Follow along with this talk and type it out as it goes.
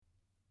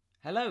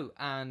Hello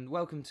and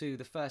welcome to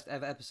the first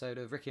ever episode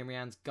of Ricky and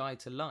Rianne's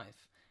Guide to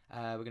Life.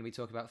 We're going to be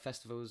talking about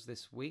festivals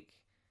this week.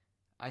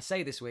 I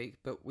say this week,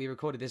 but we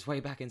recorded this way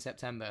back in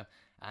September,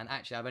 and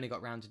actually I've only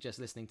got round to just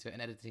listening to it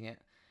and editing it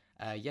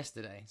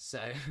yesterday.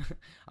 So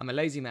I'm a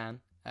lazy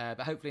man, but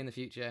hopefully in the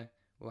future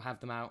we'll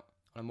have them out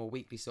on a more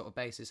weekly sort of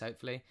basis,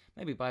 hopefully.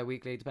 Maybe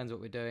bi-weekly, depends what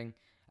we're doing.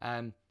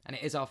 And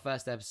it is our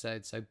first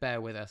episode, so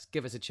bear with us,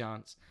 give us a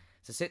chance.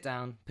 So sit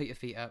down, put your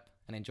feet up,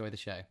 and enjoy the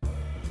show.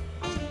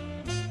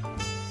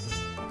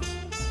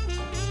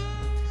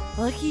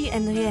 Ricky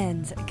and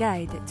Rianne's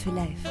Guide to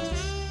Life.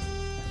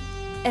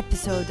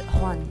 Episode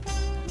 1.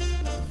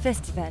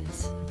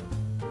 Festivals.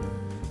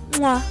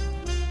 Mwah.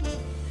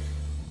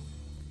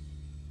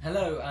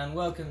 Hello and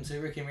welcome to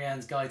Ricky and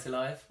Rianne's Guide to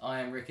Life. I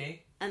am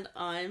Ricky. And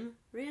I'm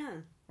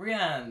Rianne.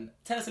 Rianne,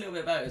 tell us a little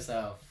bit about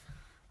yourself.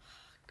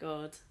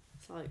 God,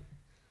 it's like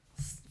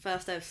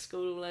first day of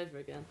school all over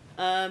again.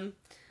 I'm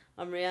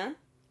Rianne.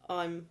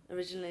 I'm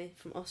originally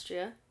from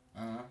Austria.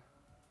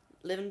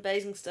 Live in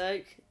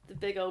Basingstoke, the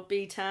big old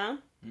B town.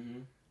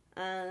 Mm-hmm.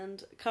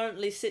 And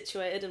currently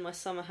situated in my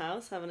summer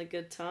house, having a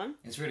good time.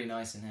 It's really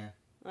nice in here.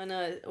 I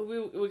know.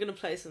 We're going to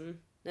play some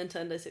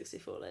Nintendo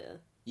 64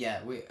 later. Yeah,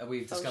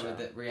 we've discovered Sure.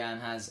 that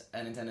Rianne has a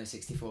Nintendo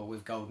 64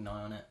 with GoldenEye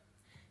on it.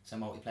 So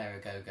multiplayer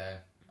go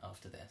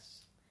after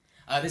this.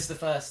 This is the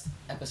first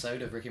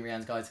episode of Ricky and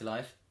Rianne's Guide to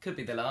Life. Could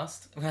be the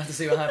last. We'll have to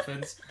see what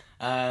happens.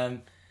 But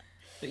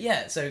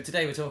yeah, so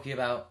today we're talking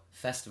about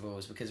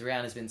festivals because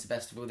Rianne has been to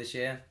Festival this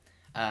year.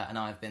 And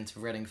I've been to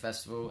Reading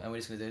Festival, and we're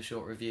just going to do a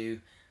short review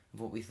of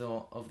what we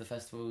thought of the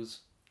festivals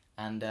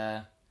and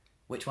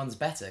which one's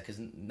better, because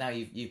now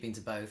you've been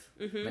to both.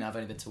 Mm-hmm. I mean, I've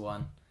only been to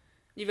one.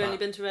 You've only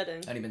been to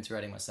Reading? Only been to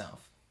Reading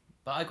myself.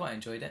 But I quite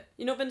enjoyed it.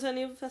 You've not been to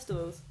any other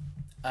festivals?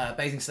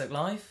 Basingstoke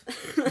Live?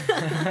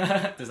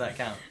 Does that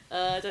count?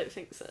 I don't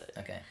think so.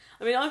 Okay.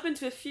 I mean, I've been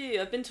to a few.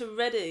 I've been to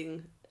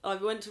Reading. I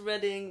went to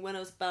Reading when I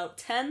was about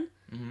 10,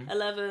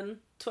 11,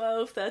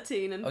 12,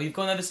 13 and... Oh, you've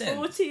gone ever since?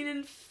 14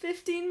 and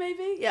 15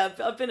 maybe? Yeah,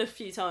 I've been a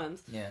few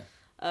times. Yeah.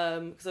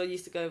 Because I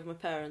used to go with my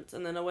parents.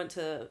 And then I went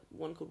to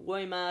one called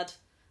WOMAD. That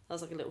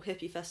was like a little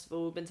hippie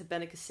festival. We've been to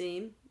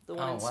Benicassim, the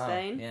one in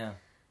Spain. Yeah.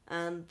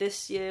 And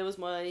this year was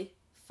my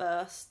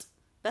first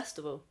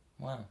festival.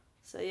 Wow.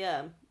 So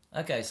yeah.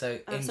 Okay, so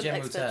I have some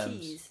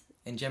expertise.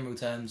 in general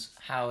terms,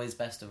 how is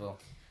Festival?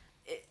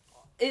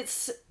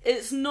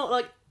 It's not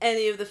like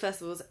any of the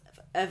festivals I've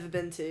ever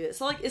been to. It's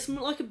like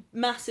a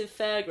massive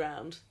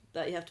fairground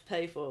that you have to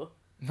pay for.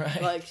 Right.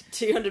 Like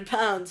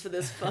 £200 for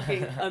this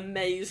fucking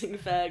amazing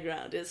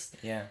fairground.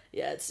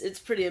 It's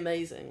pretty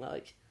amazing.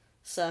 Like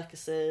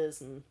circuses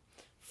and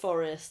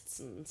forests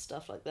and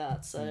stuff like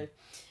that. So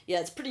yeah,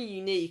 it's pretty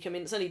unique. I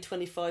mean, it's only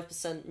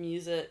 25%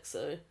 music,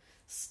 so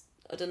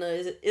I don't know.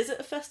 Is it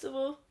a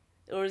festival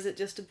or is it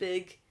just a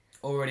big?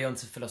 Already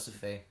onto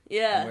philosophy.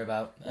 Yeah. And we're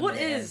about What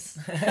is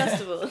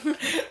festival?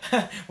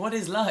 What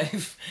is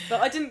life?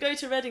 But I didn't go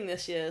to Reading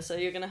this year, so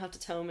you're going to have to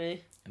tell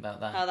me About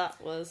that. how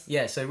that was.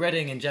 Yeah, so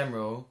Reading in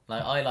general,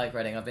 like I like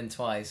Reading. I've been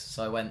twice,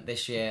 so I went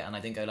this year, and I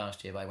didn't go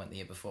last year, but I went the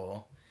year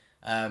before.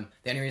 The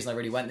only reason I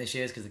really went this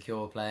year is because The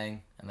Cure were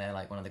playing, and they're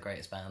like one of the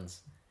greatest bands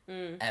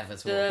ever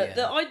to walk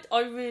in.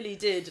 I really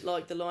did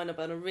like the lineup,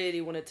 and I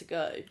really wanted to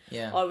go.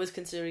 Yeah. I was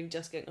considering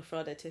just getting a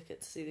Friday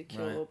ticket to see The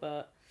Cure, Right.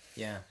 but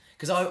Yeah,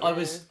 because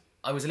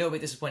I was a little bit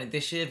disappointed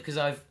this year because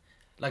like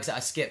I said, I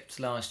skipped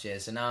last year,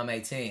 so now I'm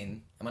 18,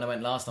 and when I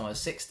went last time I was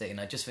 16.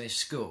 I just finished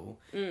school,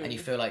 and you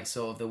feel like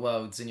sort of the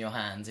world's in your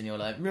hands, and you're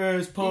like,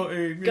 yes,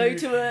 party. go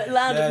to a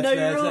land of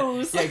no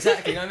rules. Yeah,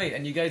 exactly. You know what I mean?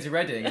 And you go to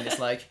Reading, and it's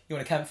like, you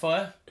want a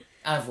campfire?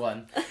 Have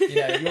one. You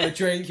know, you want to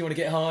drink, you want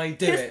to get high,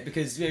 do it,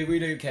 because we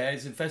don't care.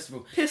 It's a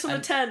festival. Piss on a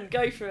tent,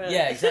 go for it.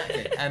 Yeah,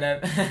 exactly. And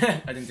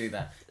I didn't do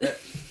that. But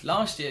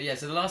last year,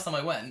 so the last time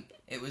I went,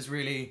 it was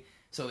really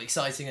sort of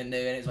exciting and new,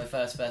 and it was my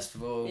first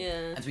festival. Yeah.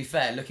 And to be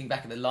fair, looking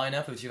back at the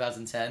lineup of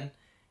 2010,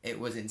 it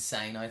was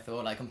insane, I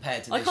thought, like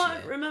compared to this I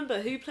can't year.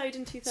 remember who played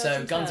in 2010.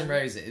 So Guns N'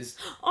 Roses.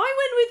 I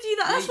went with you.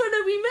 That's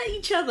when we met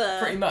each other.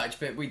 Pretty much,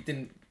 but we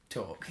didn't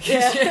talk.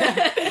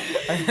 Yeah.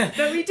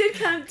 But we did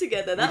camp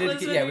together. That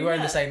was when we were in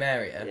the met. same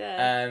area.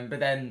 Yeah. But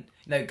then,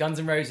 Guns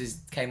N' Roses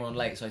came on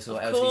late, so I saw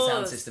Of LCD Sound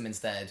course. System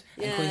instead.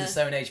 Yeah. And Queens of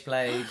Stone Age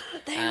played.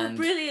 They and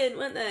were brilliant,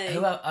 weren't they?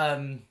 Who else? I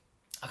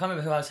can't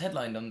remember who else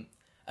headlined on.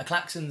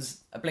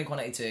 Klaxon's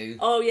Blink-182.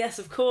 Oh yes,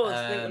 of course.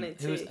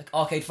 Who was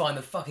Arcade Fire and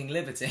the fucking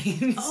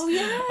Libertines. Oh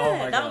yeah. Oh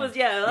my that God. was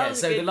that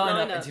was so a the good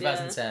lineup in yeah.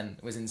 2010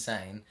 was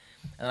insane,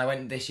 and I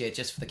went this year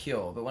just for The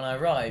Cure. But when I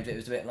arrived, it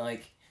was a bit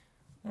like,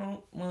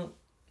 well,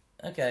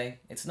 okay,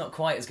 it's not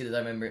quite as good as I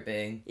remember it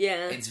being.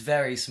 Yeah. It's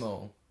very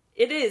small.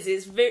 It is.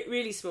 It's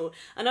really small.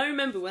 And I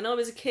remember when I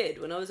was a kid,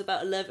 when I was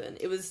about 11,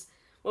 it was,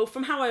 well,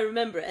 from how I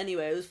remember it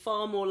anyway, it was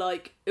far more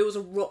like, it was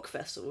a rock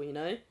festival, you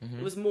know? Mm-hmm.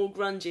 It was more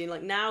grungy. And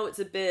like now it's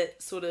a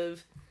bit sort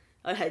of,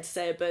 I hate to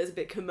say it, but it's a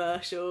bit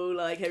commercial.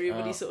 Like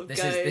everybody sort of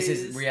this goes. This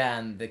is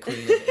Rianne, the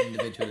queen of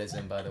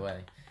individualism, by the way.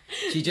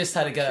 She just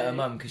had a go at her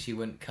mum because she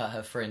wouldn't cut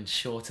her fringe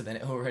shorter than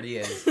it already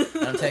is.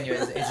 And I'm telling you,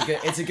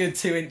 it's a good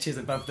 2 inches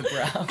above the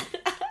brow,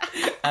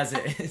 as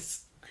it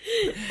is.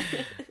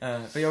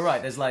 But you're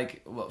right. There's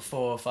like 4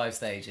 or 5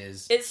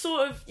 stages. It's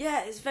sort of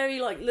it's very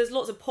like there's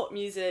lots of pop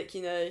music,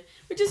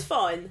 which is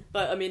fine.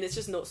 But I mean, it's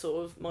just not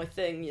sort of my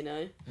thing,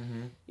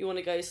 Mm-hmm. You want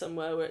to go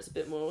somewhere where it's a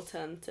bit more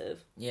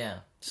alternative. Yeah.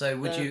 So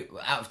would you,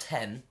 out of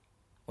 10,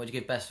 what would you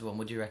give Best of One?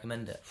 Would you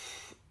recommend it?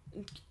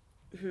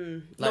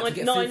 Like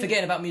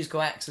forgetting about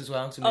musical acts as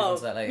well. So move on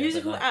to that later.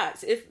 Musical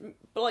act. If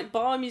like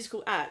bar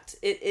musical act,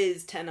 it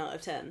is 10 out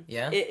of 10.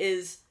 Yeah. It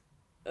is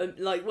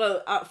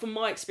from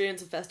my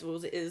experience of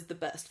festivals, it is the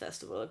best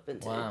festival I've been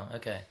to. Wow.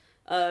 Okay.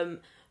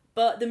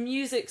 But the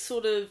music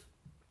sort of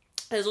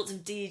there's lots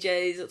of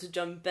DJs, lots of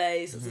drum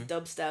bass, lots of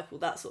dubstep, all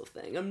that sort of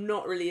thing. I'm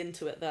not really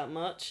into it that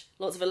much.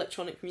 Lots of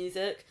electronic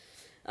music,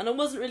 and I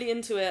wasn't really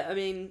into it. I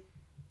mean.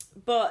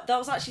 But that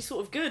was actually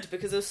sort of good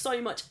because there was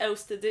so much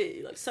else to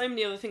do, like so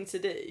many other things to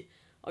do.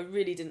 I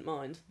really didn't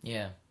mind.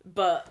 Yeah.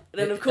 But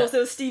then, of course, there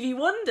was Stevie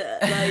Wonder.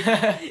 Like,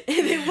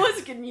 it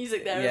was good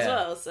music there as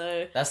well.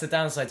 So that's the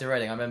downside to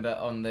Reading. I remember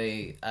on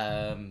the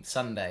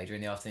Sunday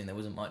during the afternoon there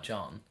wasn't much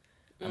on,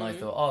 and I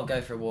thought, I'll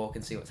go for a walk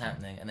and see what's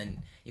happening. And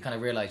then you kind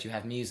of realise you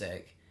have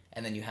music,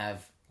 and then you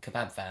have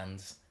kebab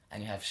vans,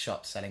 and you have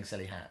shops selling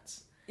silly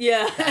hats.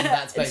 Yeah, and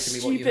that's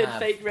basically what you have. Stupid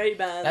fake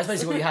Ray-Bans. That's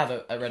basically what you have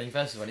at Reading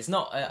Festival. And it's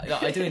not.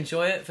 I do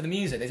enjoy it for the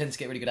music. They tend to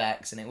get really good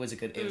acts, and it was a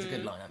good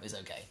lineup. It's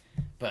okay,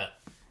 but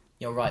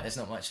you're right. There's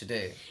not much to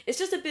do. It's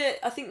just a bit.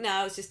 I think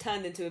now it's just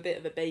turned into a bit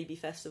of a baby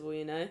festival.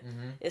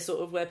 It's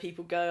sort of where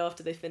people go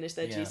after they finish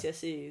their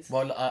GCSEs.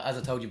 Well, as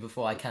I told you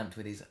before, I camped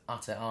with these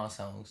utter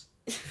arseholes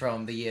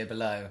from the year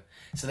below.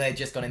 So they'd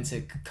just gone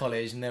into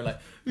college, and they were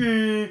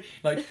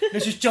like,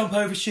 let's just jump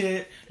over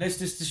shit. Let's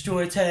just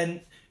destroy a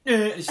tent.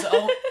 It's just,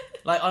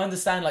 like I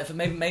understand, like for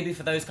maybe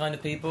for those kind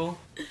of people,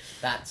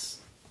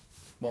 that's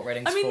what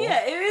Reading's for. I mean,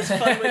 yeah, it is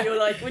fun when you're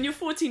like when you're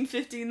 14,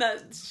 15.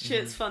 That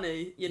shit's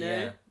funny,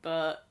 Yeah.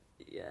 But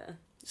yeah.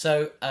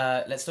 So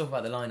let's talk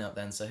about the lineup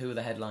then. So who are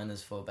the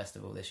headliners for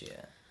Festival this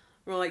year?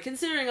 Right,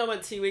 considering I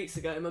went 2 weeks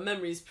ago, my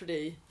memory's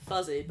pretty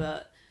fuzzy,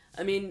 but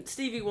I mean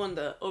Stevie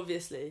Wonder,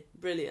 obviously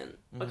brilliant.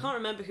 I can't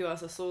remember who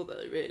else I saw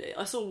though. Really,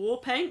 I saw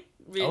Warpaint,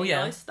 really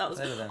nice. That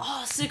was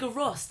Sigur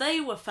Rós. They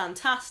were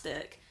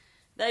fantastic.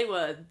 They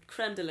were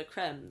creme de la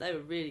creme. They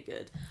were really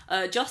good.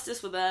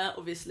 Justice were there,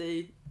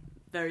 obviously,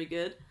 very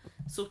good.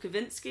 Saw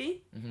Kavinsky.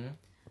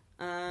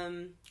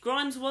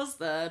 Grimes was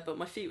there, but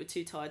my feet were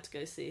too tired to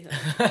go see her.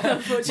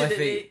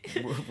 Unfortunately, my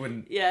feet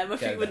wouldn't. Yeah, my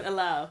feet wouldn't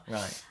allow.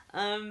 Right.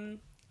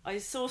 I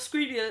saw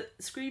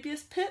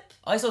Scroobius Pip.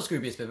 I saw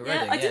Scroobius Pip at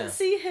Reading. I didn't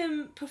see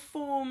him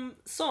perform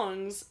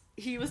songs.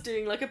 He was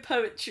doing like a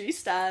poetry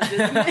stand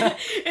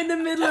in the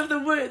middle of the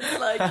woods,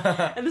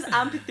 like in this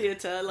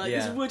amphitheatre,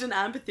 this wooden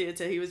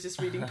amphitheatre. He was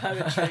just reading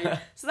poetry,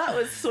 so that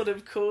was sort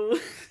of cool.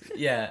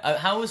 Yeah.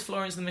 How was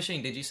Florence the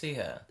Machine? Did you see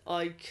her?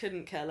 I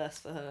couldn't care less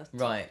for her.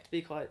 Right. To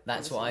be quite.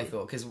 That's what I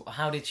thought. Because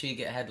how did she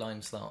get a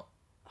headline slot?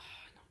 I'm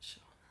not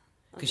sure.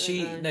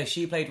 Because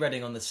she played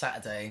Reading on the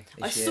Saturday.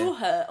 I saw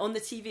her on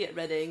the TV at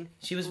Reading.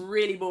 She was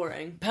really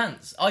boring.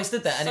 Pants. I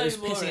stood there and So it was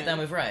boring. pissing it down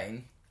with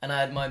rain. And I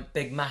had my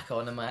big Mac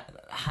on and my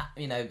hat,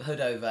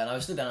 hood over, and I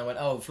was stood there and I went,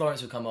 "Oh,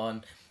 Florence will come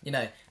on,"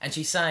 and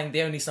she sang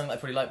the only song that I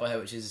probably like by her,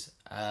 which is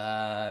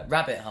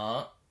Rabbit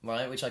Heart,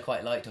 right, which I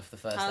quite liked off the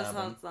first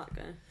album. How's that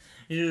go?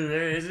 You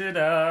raise it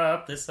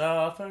up, this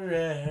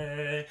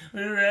offering,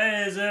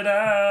 raise it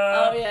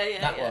up. Oh yeah,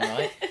 that one,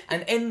 right?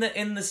 And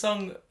in the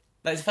song.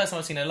 Like, it's the first time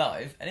I've seen her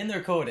live, and in the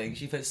recording,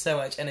 she puts so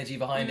much energy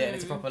behind it, and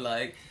it's proper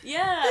like,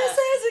 yeah, this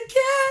is a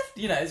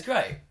gift! It's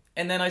great.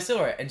 And then I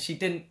saw it, and she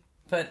didn't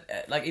put,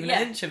 even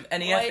an inch of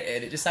any effort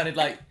in. It just sounded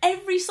like...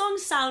 Every song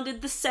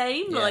sounded the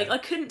same. Yeah. I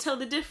couldn't tell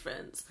the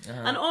difference.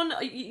 And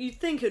you'd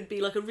think it would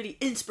be, like, a really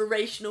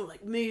inspirational,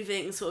 like,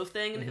 moving sort of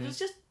thing, and it was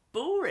just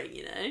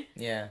boring,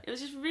 Yeah. It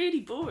was just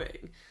really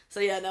boring. So,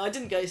 yeah, no, I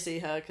didn't go see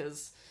her,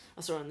 because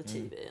I saw her on the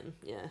TV, and,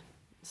 yeah, it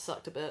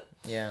sucked a bit.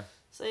 Yeah.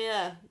 So,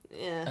 yeah.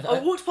 I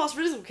walked past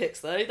Rizzle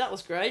Kicks, though. That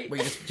was great. We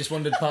just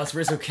wandered past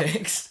Rizzle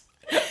Kicks.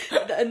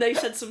 And they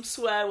said some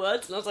swear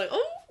words, and I was like,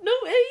 oh, no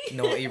way!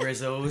 Naughty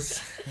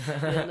Rizzles.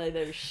 Yeah, no,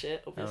 they were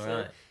shit, obviously.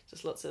 Right.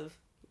 Just lots of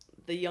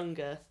the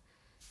younger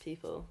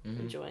people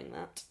enjoying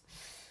that.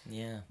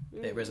 Yeah,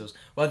 bit Rizzles.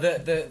 Well,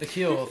 the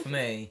Cure, for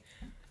me,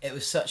 it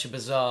was such a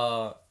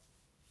bizarre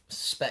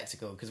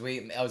spectacle, because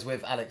I was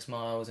with Alex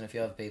Miles and a few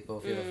other people,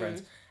 a few other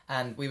friends,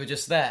 and we were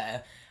just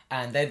there,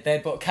 and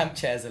they'd brought camp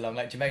chairs along,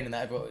 like Jermaine and that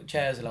had brought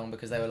chairs along,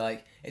 because they were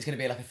like, it's going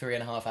to be like a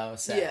 3.5 hour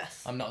set.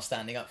 Yes. I'm not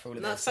standing up for all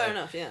of That's this. fair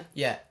enough, yeah.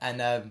 Yeah,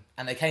 and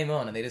they came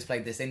on and they just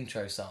played this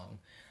intro song.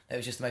 It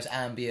was just the most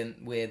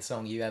ambient, weird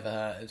song you ever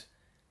heard.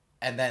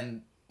 And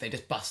then they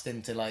just bust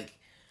into like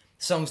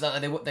songs that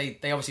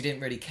they obviously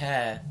didn't really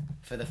care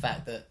for the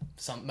fact that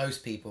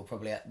most people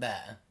probably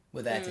there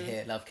were there to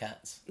hear Love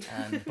Cats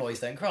and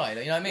Boys Don't Cry.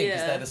 You know what I mean?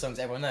 Because they're the songs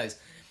everyone knows.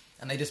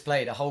 And they just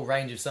played a whole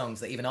range of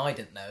songs that even I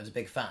didn't know. I was a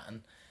big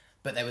fan,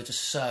 but they were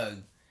just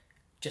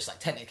like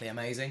technically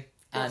amazing.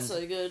 That's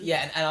so good.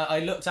 Yeah, and I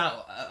looked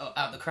out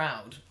the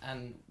crowd,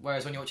 and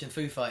whereas when you're watching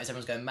Foo Fighters,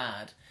 everyone's going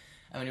mad,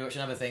 and when you're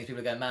watching other things,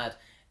 people are going mad.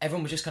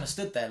 Everyone was just kind of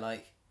stood there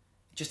like,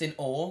 just in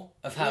awe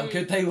of how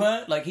good they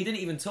were. Like, he didn't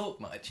even talk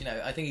much, you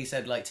know. I think he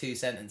said, like, 2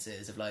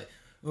 sentences of, like,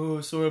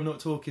 oh, sorry I'm not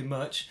talking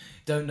much,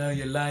 don't know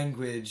your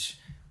language.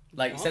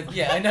 Like, he said,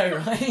 yeah, I know,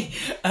 right?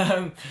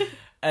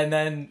 And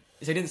then,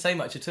 so he didn't say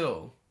much at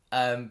all.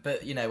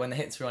 But, you know, when the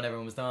hits were on,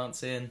 everyone was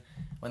dancing.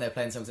 When they were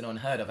playing songs that no one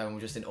heard of, everyone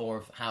was just in awe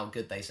of how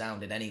good they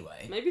sounded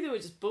anyway. Maybe they were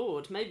just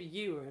bored. Maybe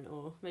you were in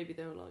awe. Maybe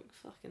they were like,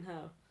 fucking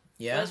hell.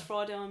 Yeah. Where's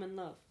Friday I'm in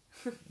Love?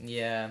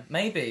 Yeah,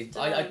 maybe.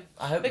 I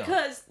hope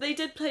because they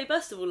did play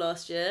Festival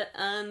last year,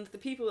 and the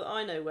people that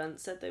I know went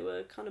said they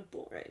were kind of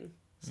boring.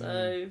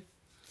 So,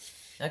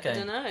 okay. I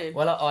don't know.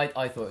 Well,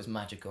 I thought it was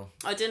magical.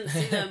 I didn't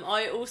see them.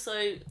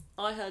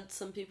 I heard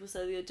some people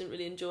say they didn't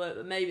really enjoy it,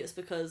 but maybe it's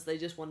because they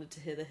just wanted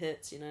to hear the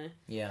hits, you know?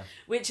 Yeah.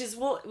 Which is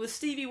what, with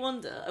Stevie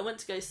Wonder, I went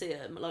to go see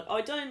him. Like,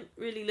 I don't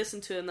really listen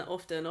to him that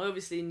often. I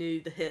obviously knew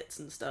the hits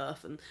and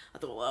stuff, and I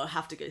thought, well, I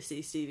have to go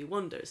see Stevie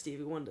Wonder,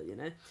 you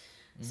know?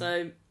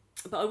 So,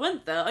 but I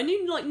went there, I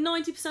knew like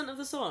 90% of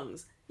the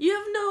songs. You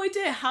have no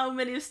idea how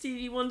many of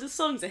Stevie Wonder's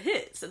songs are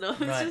hits, and I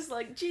was just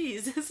like,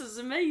 geez, this is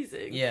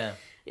amazing. Yeah.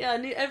 Yeah, I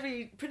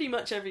knew pretty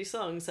much every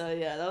song, so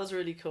yeah, that was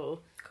really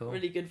cool.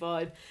 Really good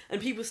vibe.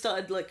 And people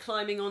started like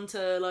climbing onto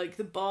like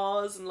the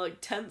bars and like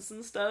tents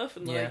and stuff,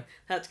 and like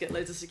had to get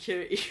loads of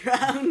security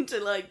around to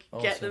like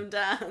get them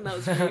down. That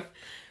was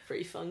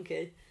pretty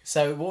funky.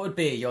 So what would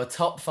be your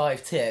top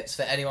 5 tips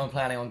for anyone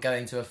planning on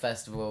going to a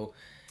festival?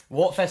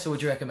 What festival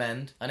would you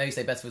recommend? I know you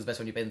say festival's the best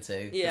one you've been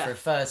to. Yeah. But for a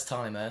first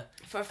timer.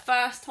 For a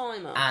first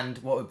timer. And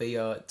what would be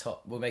your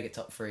top? We'll make it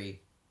top 3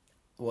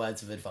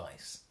 words of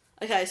advice.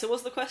 Okay, so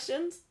what's the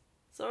questions?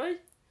 Sorry?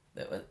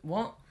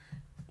 What?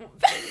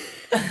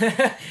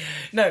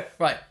 No,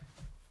 right.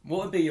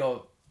 What would be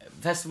your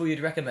festival you'd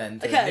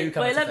recommend to a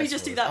newcomer to let me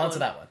just do that Answer one.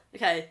 that one.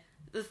 Okay,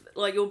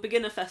 like your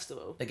beginner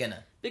festival.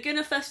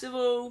 Beginner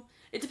festival,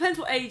 it depends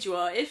what age you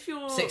are. If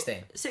you're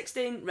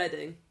 16,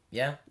 Reading.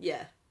 Yeah?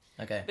 Yeah.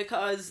 Okay.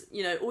 Because,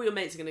 you know, all your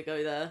mates are going to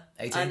go there.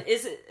 18. And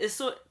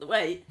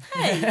wait,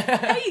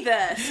 hey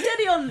there,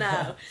 steady on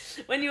now.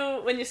 When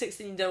you're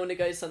 16, you don't want to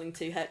go to something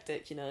too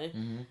hectic, you know.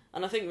 Mm-hmm.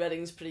 And I think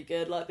Reading's pretty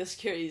good. Like, the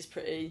security is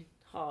pretty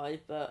high,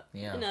 but,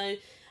 you know.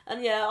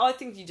 And yeah, I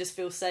think you just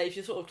feel safe.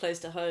 You're sort of close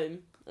to home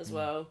as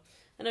well.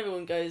 And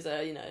everyone goes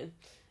there, you know.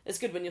 It's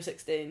good when you're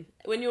 16.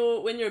 When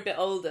you're a bit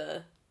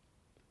older,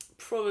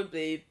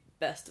 probably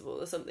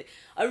Festival or something.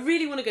 I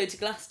really want to go to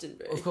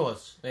Glastonbury. Of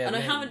course. Yeah, and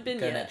I haven't been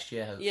yet. Next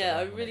year, hopefully. Yeah,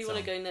 I really want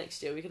to go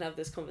next year. We can have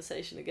this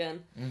conversation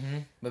again. Mm-hmm.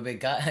 We'll be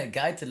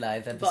Guide to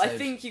Life episode. But I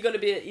think you've got to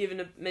be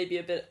maybe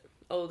a bit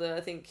older. I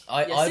think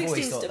I've always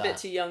 16's thought a that. bit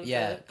too young.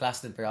 Yeah,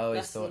 Glastonbury. I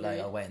always thought like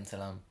I'll wait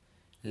until I'm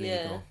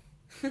legal.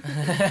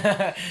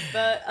 Yeah.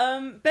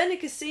 But Beni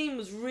Kassim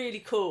was really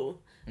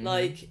cool. Mm-hmm.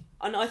 Like,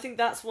 and I think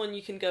that's one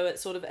you can go at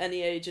sort of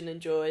any age and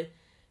enjoy.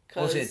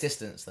 Also a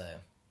distance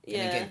though.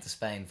 Yeah. And get to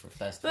Spain for a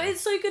festival. But it's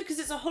so good because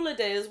it's a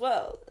holiday as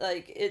well.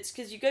 Like, it's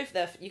because you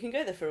can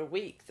go there for a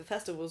week. The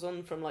festival's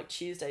on from like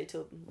Tuesday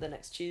till the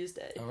next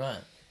Tuesday. All right.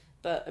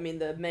 But I mean,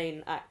 the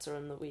main acts are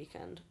on the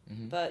weekend.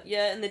 Mm-hmm. But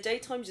yeah, in the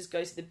daytime, you just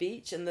go to the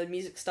beach, and the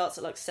music starts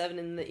at like 7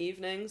 in the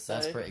evening. So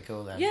that's pretty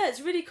cool then. Yeah, it's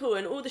really cool,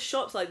 and all the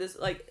shops, like there's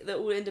like they're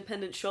all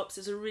independent shops.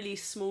 It's a really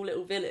small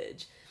little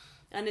village,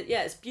 and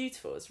it's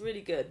beautiful. It's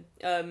really good.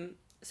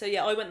 So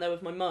yeah, I went there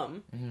with my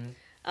mum. Mm-hmm.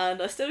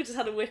 And I still just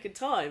had a wicked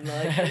time.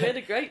 Like, we had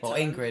a great time. Well,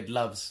 Ingrid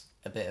loves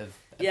a bit of...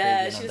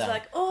 Yeah, she was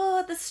like,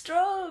 oh, the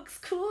Strokes,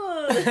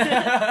 cool.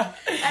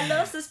 I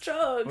love the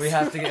Strokes. We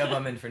have to get her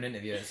mum in for an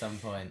interview at some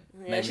point.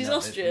 Yeah, maybe she's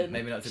Austrian.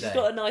 Maybe not today. She's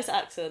got a nice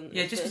accent.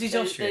 Yeah, just because she's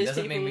Austrian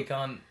doesn't mean we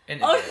can't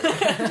interview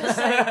her. Just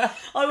saying,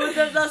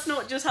 that's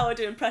not just how I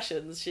do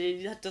impressions.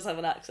 She does have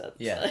an accent.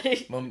 Yeah. So.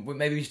 Well,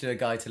 maybe we should do a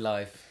Guide to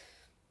Life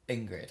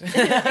Ingrid.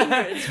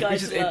 Ingrid's Guide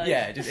to Life.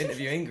 Yeah, just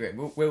interview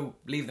Ingrid. We'll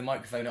leave the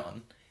microphone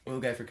on. We'll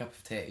go for a cup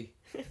of tea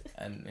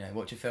and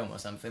watch a film or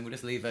something. We'll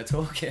just leave her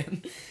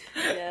talking.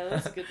 Yeah,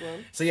 that's a good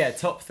one. So yeah,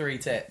 top 3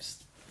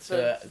 tips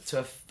to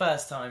a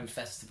first time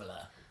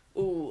festivaler.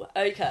 Ooh,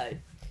 okay.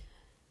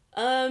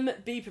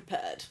 Be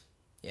prepared.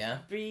 Yeah.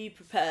 Be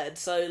prepared.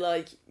 So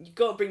like, you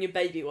got to bring your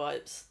baby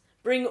wipes.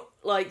 Bring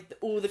like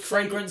all the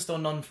fragranced or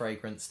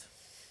non-fragranced.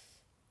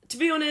 To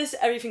be honest,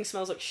 everything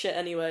smells like shit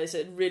anyway, so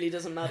it really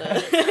doesn't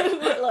matter.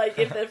 But like,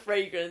 if they're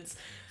fragrance,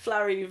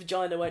 flowery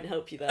vagina won't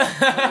help you there.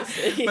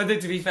 Honestly. But then,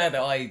 to be fair,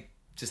 though, I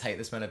just hate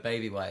the smell of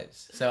baby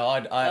wipes. So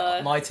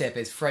my tip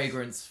is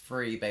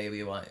fragrance-free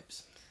baby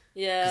wipes.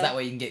 Yeah. Because that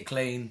way you can get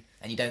clean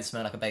and you don't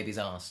smell like a baby's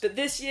arse. But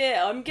this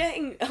year, I'm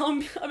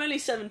only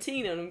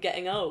 17 and I'm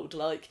getting old.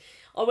 Like,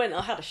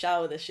 I had a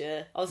shower this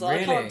year. I was like,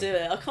 really? I can't do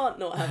it. I can't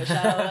not have a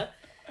shower.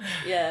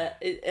 Yeah,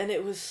 and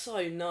it was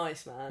so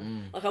nice,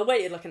 man. Like, I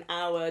waited like an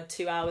hour,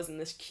 2 hours in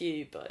this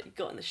queue, but you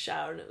got in the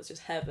shower and it was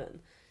just heaven,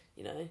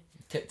 you know.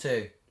 Tip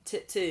 2.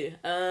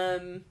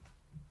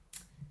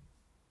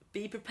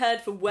 Be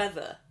prepared for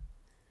weather.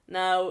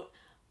 Now,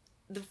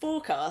 the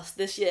forecast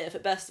this year for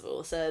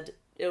Festival said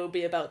it will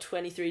be about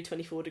 23,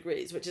 24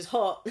 degrees, which is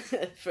hot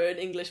for an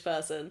English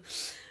person.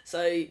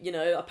 So, you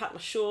know, I packed my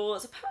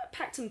shorts, I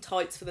packed some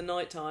tights for the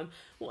night time.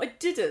 What I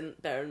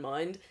didn't bear in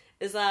mind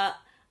is that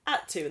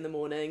at 2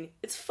 a.m,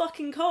 it's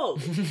fucking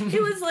cold.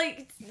 It was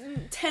like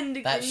 10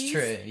 degrees. That's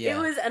true, yeah. It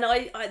was, and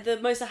the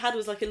most I had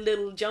was like a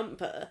little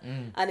jumper,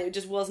 and it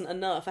just wasn't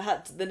enough.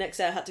 The next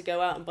day I had to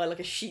go out and buy like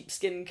a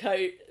sheepskin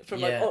coat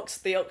from like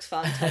the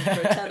Oxfam tent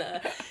for a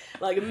tenner.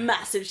 Like a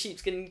massive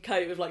sheepskin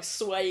coat with like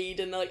suede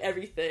and like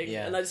everything,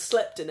 and I just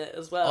slept in it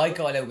as well. I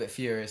got a little bit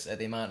furious at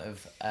the amount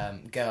of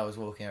girls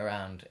walking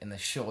around in the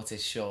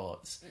shortest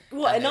shorts.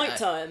 What, at night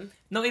time?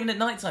 Not even at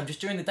night time, just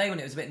during the day when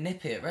it was a bit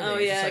nippy, really. Oh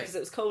yeah, because it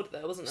was cold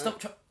there, wasn't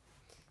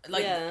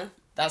it?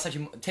 That's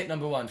actually tip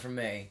number 1 from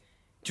me.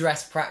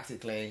 Dress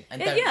practically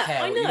and don't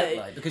care I what know. you look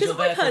like, because you're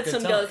there I've for a heard good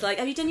some time. girls like,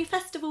 have you done your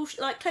festival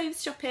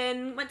clothes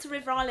shopping? Went to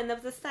River Island, there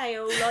was a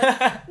sale.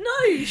 Like,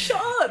 no,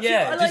 shut up.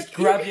 Yeah, just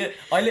grab your.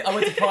 I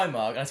went to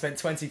Primark and I spent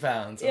 £20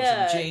 on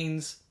some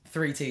jeans,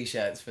 3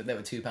 t-shirts, but they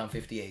were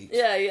 £2.50 each.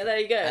 Yeah, there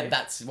you go. And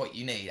that's what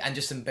you need, and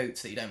just some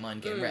boots that you don't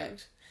mind getting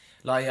wrecked.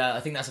 Like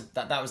I think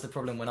that was the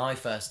problem when I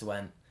first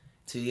went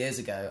 2 years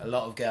ago. A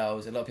lot of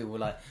people were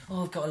like,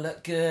 "Oh, I've got to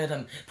look good.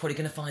 I'm probably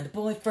going to find a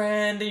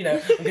boyfriend. I'm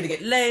going to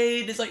get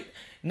laid." It's like,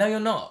 no,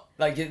 you're not.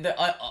 Like,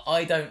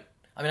 I don't.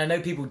 I mean, I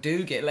know people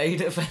do get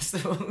laid at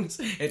festivals.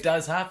 It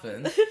does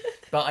happen,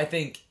 but I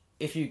think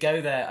if you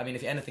go there, I mean,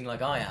 if you're anything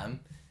like I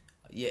am,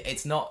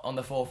 it's not on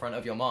the forefront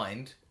of your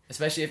mind.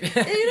 Especially if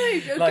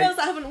girls that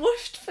haven't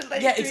washed for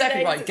like 3 days.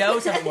 Exactly right.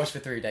 Girls haven't washed for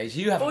 3 days.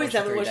 You haven't Boys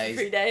washed for 3 haven't washed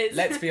for 3 days.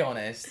 Let's be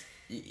honest.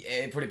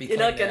 It'd probably be. You're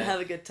not gonna have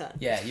a good time.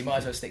 Yeah, you might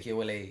as well stick your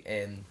willy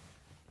in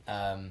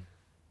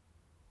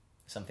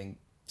something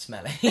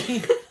smelly.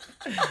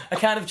 A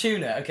can of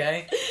tuna,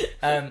 okay?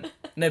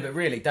 No, but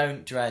really,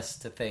 don't dress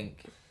to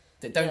think.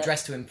 Don't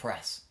dress to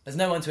impress. There's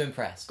no one to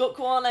impress. Gok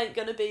Wan ain't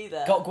gonna be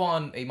there. Gok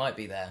Wan, he might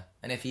be there,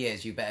 and if he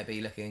is, you better be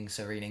looking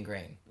serene and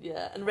green.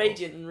 Yeah, and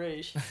radiant and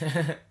rouge.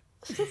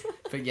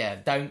 But yeah,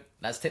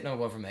 that's tip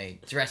number 1 from me.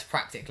 Dress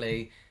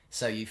practically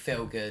so you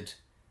feel good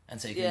and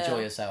so you can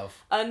enjoy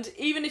yourself. And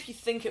even if you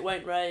think it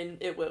won't rain,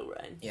 it will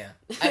rain. Yeah.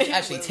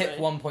 Actually, tip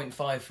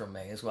 1.5 from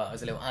me as well,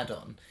 as a little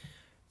add-on.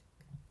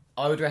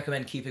 I would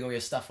recommend keeping all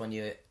your stuff on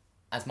you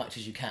as much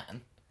as you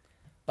can,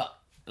 but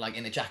like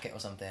in a jacket or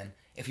something.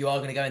 If you are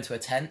going to go into a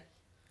tent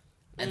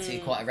and see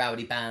quite a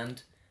rowdy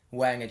band,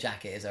 wearing a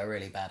jacket is a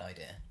really bad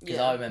idea. Because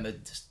I remember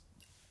just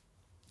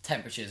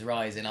temperatures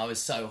rising. I was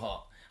so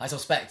hot. I saw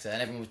Spectre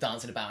and everyone was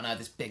dancing about and I had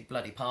this big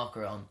bloody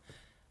parka on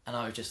and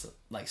I was just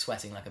like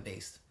sweating like a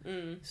beast.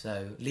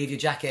 So leave your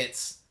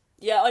jackets.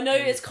 Yeah, I know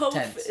it's cold.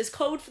 Tents. It's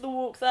cold for the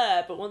walk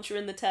there, but once you're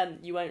in the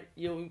tent, you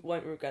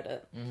won't regret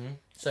it.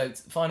 So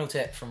final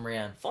tip from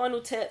Rianne.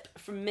 Final tip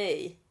from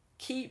me: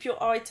 keep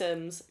your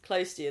items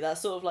close to you.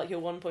 That's sort of like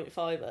your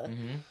 1.5er.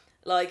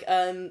 Like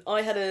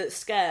I had a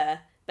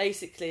scare.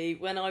 Basically,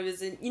 when I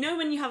was in... You know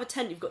when you have a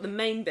tent, you've got the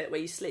main bit where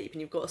you sleep, and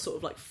you've got a sort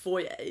of, like,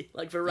 foyer,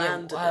 like,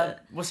 veranda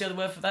bit. What's the other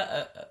word for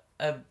that?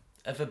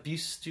 Of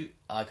abuse...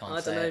 I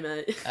can't say I don't know,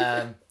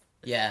 mate.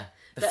 Yeah.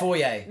 The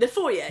foyer. The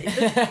foyer.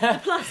 The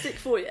plastic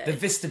foyer. The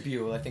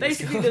vestibule, I think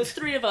Basically, it's there was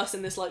 3 of us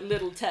in this, like,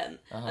 little tent,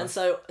 and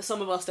so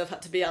some of our stuff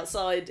had to be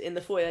outside in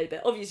the foyer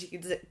bit. Obviously, you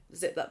could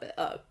zip that bit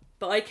up.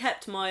 But I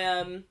kept my...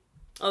 I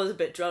was a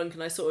bit drunk,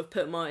 and I sort of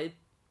put my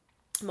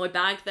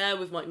bag there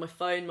with my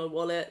phone, my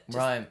wallet,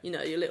 just, you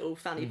know, your little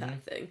fanny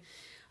pack thing.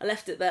 I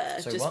left it there,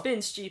 So just what?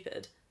 being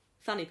stupid.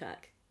 Fanny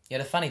pack. You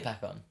had a fanny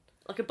pack on?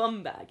 Like a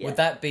bum bag, yeah. Would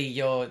that be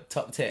your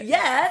top tip?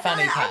 Yeah,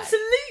 fanny pack.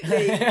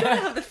 Absolutely. You gotta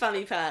have the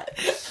fanny pack.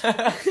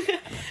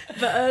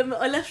 But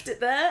I left it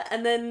there,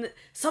 and then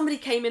somebody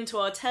came into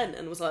our tent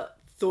and was like,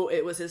 thought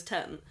it was his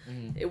tent.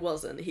 It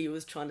wasn't. He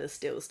was trying to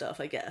steal stuff,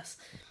 I guess.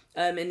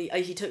 And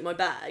he took my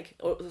bag,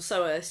 or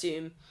so I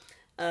assume.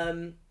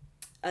 And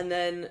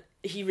then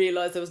he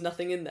realised there was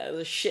nothing in there. It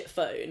was a shit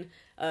phone.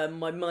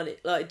 My money,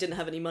 like, I didn't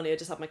have any money. I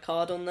just had my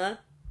card on there,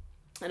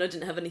 and I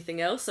didn't have anything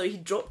else. So he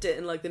dropped it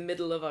in like the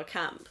middle of our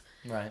camp.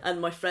 Right.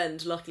 And my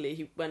friend, luckily,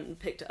 he went and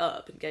picked it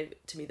up and gave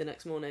it to me the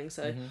next morning.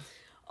 So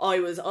I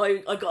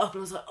got up and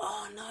I was like,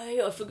 oh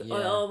no, I forgot.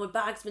 Yeah. Oh, my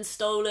bag's been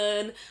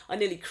stolen. I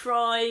nearly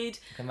cried.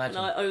 I can imagine.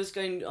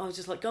 And I was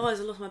just like, guys,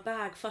 I lost my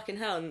bag. Fucking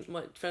hell. And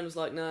my friend was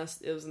like, no,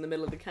 it was in the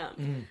middle of the camp.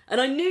 And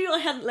I knew I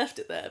hadn't left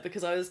it there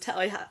because I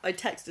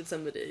texted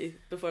somebody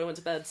before I went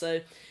to bed.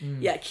 So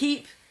yeah,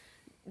 keep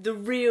the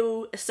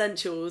real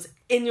essentials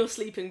in your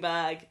sleeping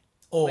bag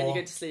when you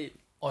go to sleep.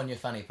 On your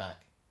fanny pack.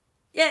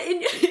 Yeah,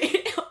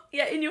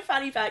 in your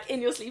fanny pack,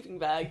 in your sleeping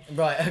bag.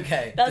 Right,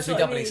 okay. That's Just be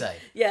what I doubly mean.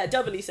 safe. Yeah,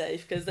 doubly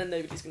safe, because then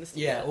nobody's going to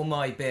steal it. All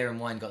my beer and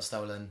wine got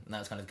stolen, and that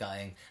was kind of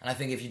gutting. And I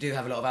think if you do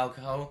have a lot of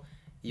alcohol,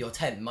 your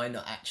tent might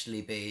not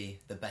actually be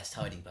the best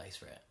hiding place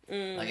for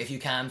it. Like, if you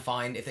can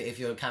find, if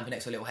you're camping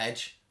next to a little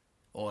hedge,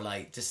 or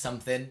like just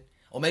something,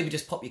 or maybe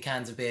just pop your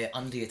cans of beer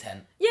under your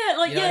tent. Yeah,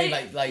 like, you know what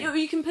I mean? Like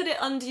you can put it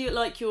under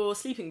your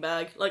sleeping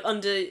bag, like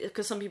under,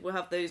 because some people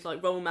have those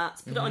like roll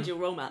mats. Put it under your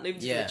roll mat.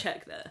 Nobody's going to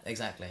check there.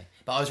 Exactly.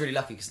 But I was really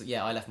lucky because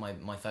I left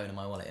my phone and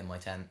my wallet in my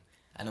tent,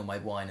 and all my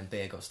wine and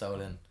beer got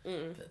stolen.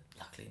 But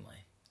luckily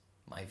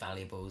my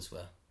valuables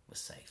were was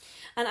safe.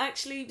 And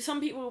actually,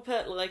 some people will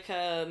put like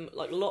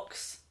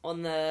locks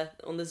on the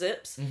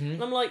zips,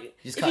 and I'm like,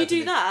 if you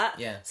do that,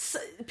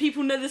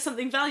 people know there's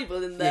something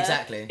valuable in there.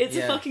 Exactly. It's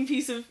a fucking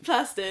piece of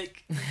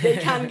plastic. They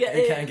can get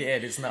in. They can get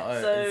in. It's not.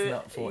 It's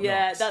not Fort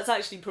Knox. That's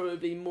actually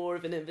probably more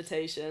of an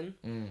invitation.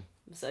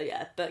 So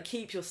yeah, but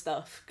keep your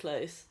stuff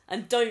close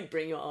and don't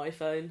bring your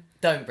iPhone.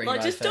 Don't bring your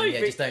iPhone.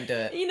 Just don't do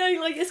it. You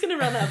know, like it's going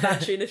to run out of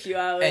battery in a few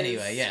hours.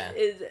 Anyway,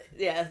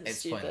 it's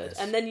stupid. Pointless.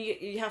 And then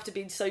you have to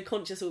be so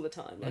conscious all the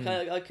time. Like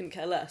I couldn't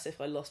care less if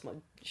I lost my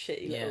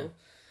shitty little.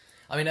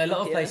 I mean, a lot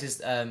of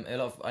places. I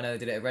know they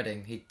did it at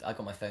Reading. I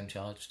got my phone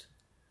charged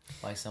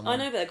by someone.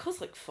 I know, but it costs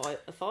like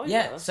a £5.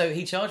 Yeah, so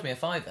he charged me a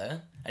 £5,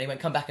 and he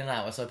went, "Come back in an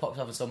hour." So I popped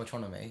off and saw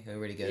Metronomy, who were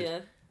really good. Yeah.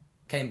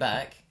 Came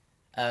back,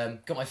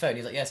 got my phone.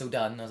 He's like, "Yeah, it's all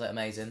done." And I was like,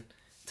 "Amazing."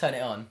 Turn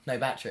it on, no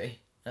battery.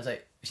 I was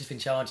like, "It's just been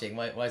charging.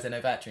 Why is there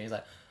no battery?" He's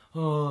like,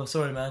 "Oh,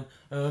 sorry, man.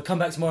 Come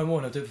back tomorrow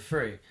morning. I'll do it for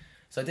free."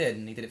 So I did,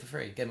 and he did it for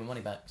free. Gave my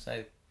money back.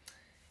 So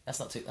that's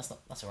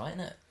alright, isn't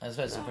it? I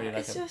suppose it's pretty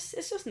like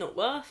it's just not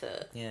worth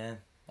it. Yeah.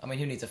 I mean,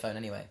 who needs a phone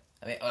anyway?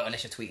 I mean,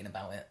 unless you're tweeting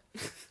about it,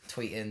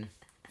 tweeting,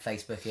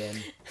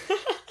 Facebooking,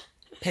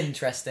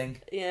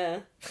 Pinteresting. Yeah.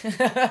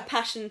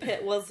 Passion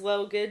Pit was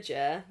well good,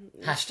 yeah.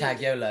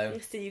 Hashtag YOLO.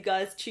 See you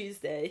guys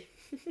Tuesday.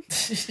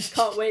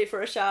 Can't wait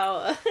for a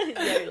shower.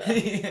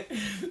 YOLO.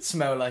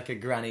 Smell like a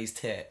granny's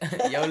tit.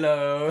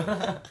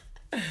 YOLO.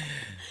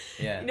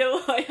 Yeah. You know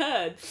what I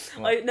heard?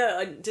 What?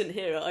 I didn't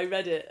hear it. I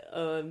read it,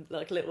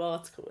 like a little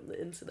article on the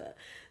internet.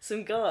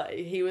 Some guy,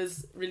 he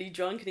was really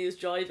drunk and he was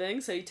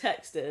driving, so he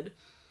texted,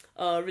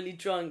 really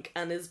drunk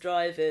and is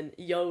driving,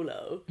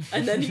 YOLO,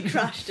 and then he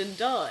crashed and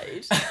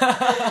died.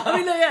 I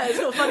mean, it's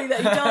not funny that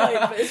he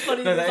died, but it's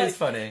funny. No, that is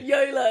funny.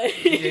 YOLO.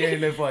 You only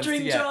live once.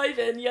 Drink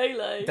driving,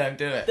 YOLO. Don't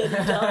do it. Then he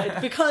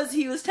died because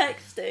he was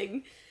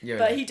texting. YOLO.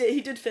 But he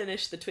did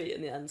finish the tweet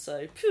in the end,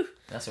 so phew.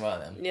 That's alright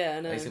then. Yeah,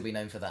 I know. At least he'll be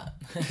known for that.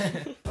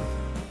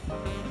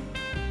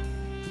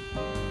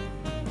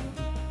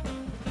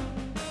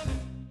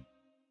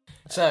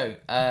 So,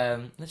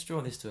 let's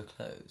draw this to a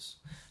close.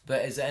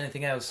 But is there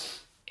anything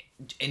else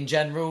in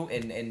general,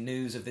 in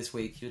news of this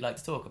week, you'd like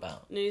to talk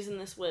about? News in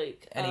this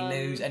week. Any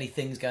news, any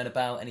things going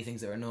about, any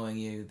things that are annoying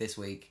you this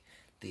week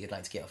that you'd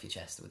like to get off your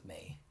chest with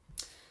me?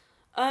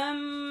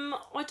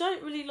 I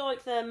don't really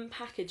like them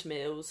package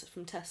meals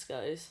from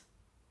Tesco's.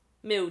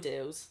 Meal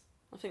deals.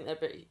 I think they're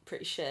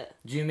pretty shit.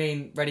 Do you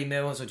mean ready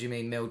meals or do you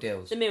mean meal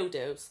deals? The meal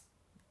deals.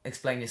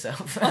 Explain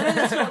yourself. I know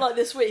that's not like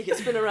this week,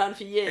 it's been around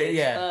for years.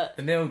 Yeah,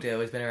 the meal deal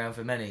has been around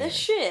for many years. They're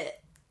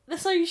shit. They're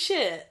so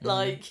shit.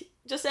 Like,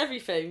 just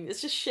everything.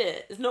 It's just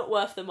shit. It's not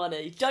worth the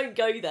money. Don't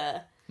go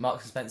there.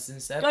 Marks and Spencer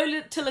instead?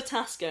 Go to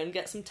Latasco and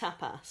get some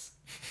tapas.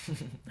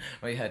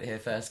 Well, you heard it here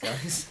first,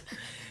 guys.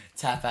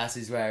 Tapas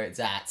is where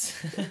it's at.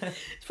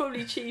 It's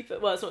probably cheaper.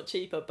 Well, it's not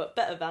cheaper, but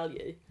better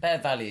value.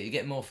 Better value. You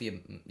get more for your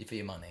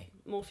money.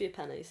 More for your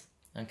pennies.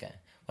 Okay.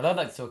 Well, I'd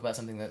like to talk about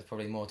something that's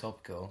probably more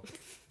topical,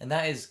 and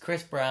that is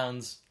Chris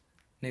Brown's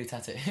new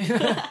tattoo.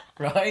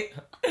 Right?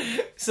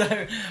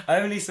 So, I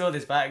only saw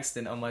this by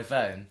accident on my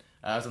phone.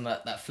 I was on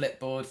that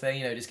Flipboard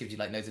thing, it just gives you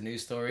like loads of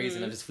news stories,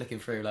 and I'm just flicking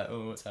through like,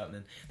 oh, what's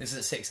happening? This is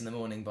at 6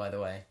 a.m, by the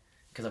way,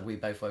 because we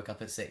both woke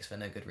up at 6 for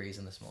no good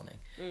reason this morning.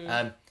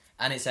 And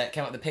it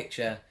came up the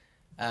picture,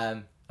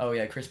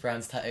 Chris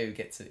Brown's tattoo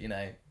gets it,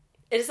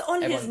 It's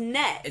on his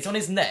neck. It's on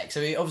his neck,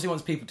 so he obviously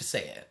wants people to see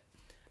it.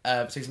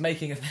 So he's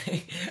making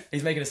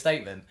he's making a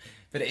statement,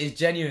 but it is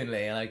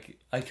genuinely, and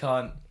I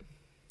can't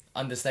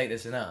understate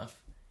this enough,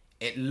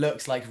 it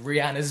looks like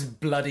Rihanna's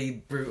bloody,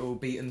 brutal,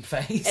 beaten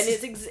face. And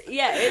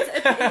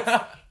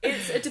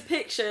it's a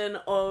depiction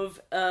of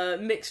a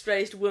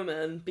mixed-race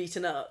woman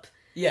beaten up.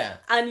 Yeah.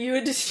 And you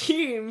would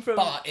assume from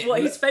what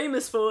he's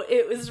famous for,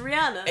 it was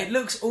Rihanna. It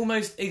looks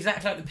almost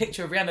exactly like the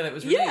picture of Rihanna that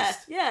was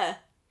released. Yeah.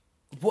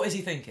 What is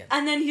he thinking?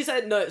 And then he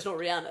said, no, it's not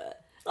Rihanna.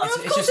 Of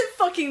course it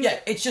fucking... Yeah,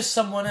 it's just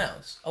someone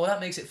else. Oh, well, that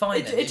makes it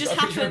fine then. It just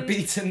happened... A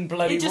beaten,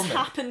 bloody woman. It just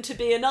happened to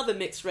be another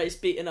mixed-race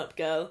beaten-up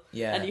girl.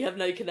 Yeah. And you have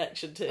no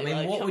connection to it. I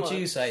mean, what would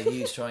you say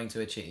he's trying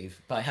to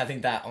achieve by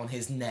having that on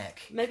his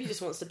neck? Maybe he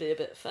just wants to be a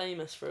bit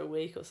famous for a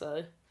week or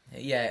so.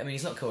 Yeah, I mean,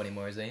 he's not cool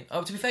anymore, is he?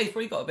 Oh, to be fair, he's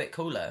probably got a bit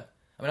cooler.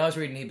 I mean, I was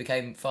reading he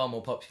became far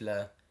more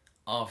popular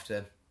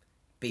after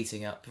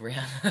beating up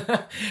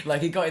Rihanna.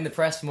 Like, he got in the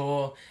press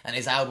more, and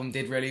his album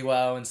did really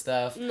well and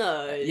stuff.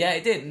 No. Yeah,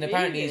 it did, and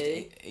apparently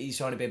really? he's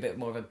trying to be a bit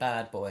more of a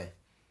bad boy,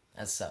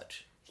 as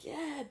such.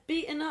 Yeah,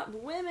 beating up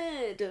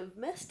women,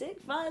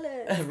 domestic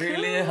violence.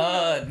 Really cool.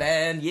 hard,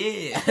 man,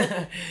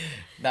 yeah.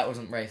 That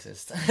wasn't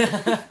racist.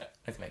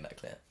 Let's make that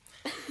clear.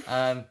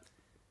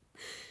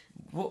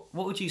 What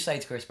would you say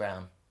to Chris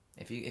Brown,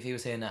 if he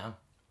was here now?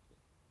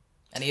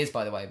 And he is,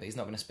 by the way, but he's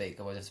not going to speak,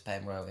 otherwise I have to pay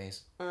him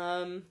royalties.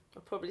 I'll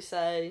probably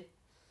say,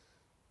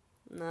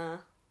 nah,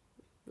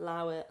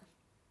 allow it.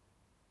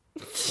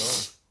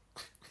 Cool.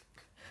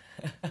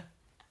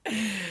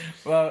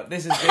 Well,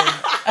 this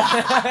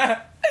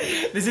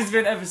has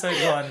been episode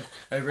 1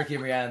 of Ricky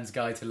and Rianne's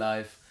Guide to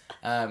Life.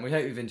 We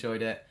hope you've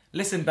enjoyed it.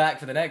 Listen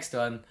back for the next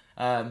one,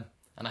 and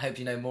I hope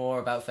you know more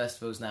about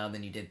festivals now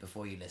than you did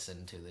before you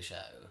listened to the show.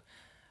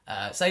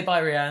 Say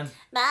bye, Rianne.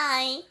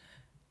 Bye.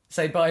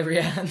 Say bye,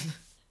 Rianne.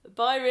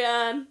 Bye,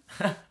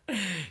 Rianne.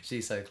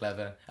 She's so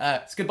clever.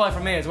 It's goodbye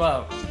from me as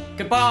well.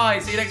 Goodbye.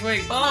 See you next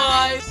week.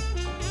 Bye.